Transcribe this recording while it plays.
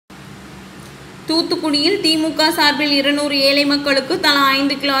தூத்துக்குடியில் திமுக சார்பில் 200 ஏழை மக்களுக்கு தலா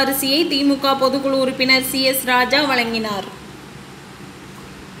 5 கிலோ அரிசியை திமுக பொதுக்குழு உறுப்பினர் CS ராஜா வழங்கினார்.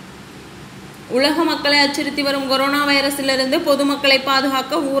 உலக மக்களை அச்சுறுத்தி வரும் கொரோனா வைரஸிலிருந்து பொதுமக்களை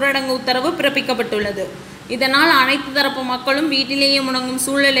பாதுகாக்க ஊரடங்கு உத்தரவு பிறப்பிக்கப்பட்டுள்ளது. இதனால் அனைத்து தரப்பு மக்களும் வீட்டிலேயே முடங்கும்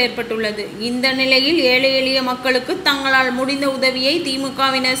சூழல் ஏற்பட்டுள்ளது. இந்த நிலையில் ஏழை எளிய மக்களுக்கு தங்களால் முடிந்த உதவியை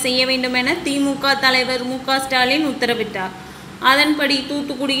திமுகவினர் செய்ய வேண்டும் என திமுக தலைவர் மு.க. ஸ்டாலின் உத்தரவிட்டார். அதன்படி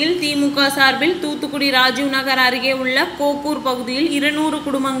தூத்துக்குடியில் திமுக சார்பில் தூத்துக்குடி ராஜீவ் நகர் அருகே உள்ள கோக்கூர் பகுதியில் 200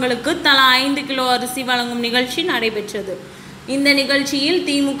 குடும்பங்களுக்கு தலா 5 கிலோ அரிசி வழங்கும் நிகழ்ச்சி நடைபெற்றது. இந்த நிகழ்ச்சியில்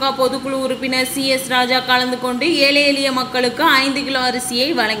திமுக பொதுக்குழு உறுப்பினர் CS ராஜா கலந்து கொண்டு ஏழை எளிய மக்களுக்கு 5 கிலோ அரிசியை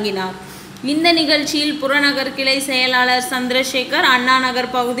வழங்கினார். இந்த நிகழ்ச்சியில் புறநகர் கிளை செயலாளர் சந்திரசேகர், அண்ணா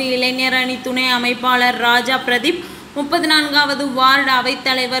நகர் பகுதி இளைஞர் அணி துணை அமைப்பாளர் ராஜா பிரதீப், 34வது வார்டு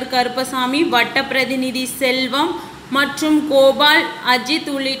அவைத்தலைவர் கருப்பசாமி, வட்ட பிரதிநிதி செல்வம் மற்றும் கோபால்,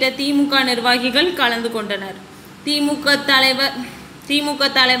 அஜித் உள்ளிட்ட திமுக நிர்வாகிகள் கலந்து கொண்டனர். திமுக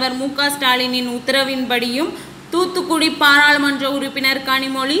தலைவர் மு.க. ஸ்டாலினின் உத்தரவின்படியும் தூத்துக்குடி பாராளுமன்ற உறுப்பினர்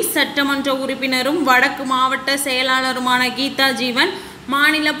கனிமொழி, சட்டமன்ற உறுப்பினரும் வடக்கு மாவட்ட செயலாளருமான கீதா ஜீவன்,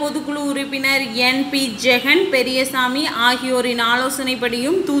 மாநில பொதுக்குழு உறுப்பினர் NP ஜெகன் பெரியசாமி ஆகியோரின்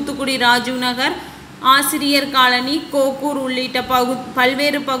ஆலோசனைப்படியும் தூத்துக்குடி ராஜீவ் நகர், ஆசிரியர் காலனி, கோக்கூர் உள்ளிட்ட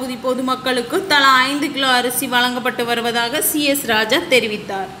பல்வேறு பகுதி பொதுமக்களுக்கு தலா 5 கிலோ அரிசி வழங்கப்பட்டு வருவதாக CS ராஜா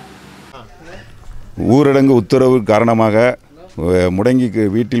தெரிவித்தார். ஊரடங்கு உத்தரவு காரணமாக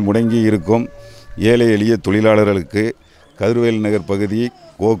வீட்டில் முடங்கி இருக்கும் ஏழை எளிய தொழிலாளர்களுக்கு கதிர்வேல் நகர் பகுதி,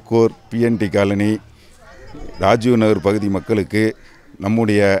 கோக்கூர், PNT காலனி, ராஜீவ் நகர் பகுதி மக்களுக்கு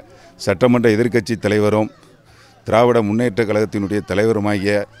நம்முடைய சட்டமன்ற எதிர்க்கட்சி தலைவரும் திராவிட முன்னேற்ற கழகத்தினுடைய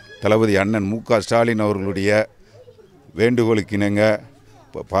தலைவருமாகிய தளபதி அண்ணன் மு.க. ஸ்டாலின் அவர்களுடைய வேண்டுகோளுக்கிணங்க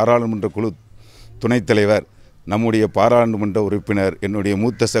பாராளுமன்ற குழு துணைத் தலைவர், நம்முடைய பாராளுமன்ற உறுப்பினர் என்னுடைய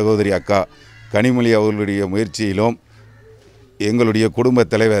மூத்த சகோதரி அக்கா கனிமொழி அவர்களுடைய முயற்சியிலும், எங்களுடைய குடும்ப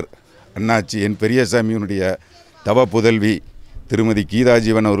தலைவர் அண்ணாச்சி என் பெரியசாமியினுடைய தவ புதல்வி திருமதி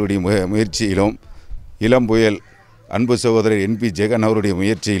கீதாஜீவன் அவருடைய முயற்சியிலும், இளம் புயல் அன்பு சகோதரர் NP ஜெகன் அவருடைய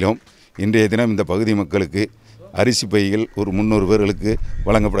முயற்சியிலும் இன்றைய தினம் இந்த பகுதி மக்களுக்கு அரிசி பைகள் ஒரு 300 பேர்களுக்கு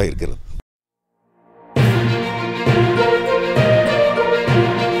வழங்கப்பட இருக்கிறது.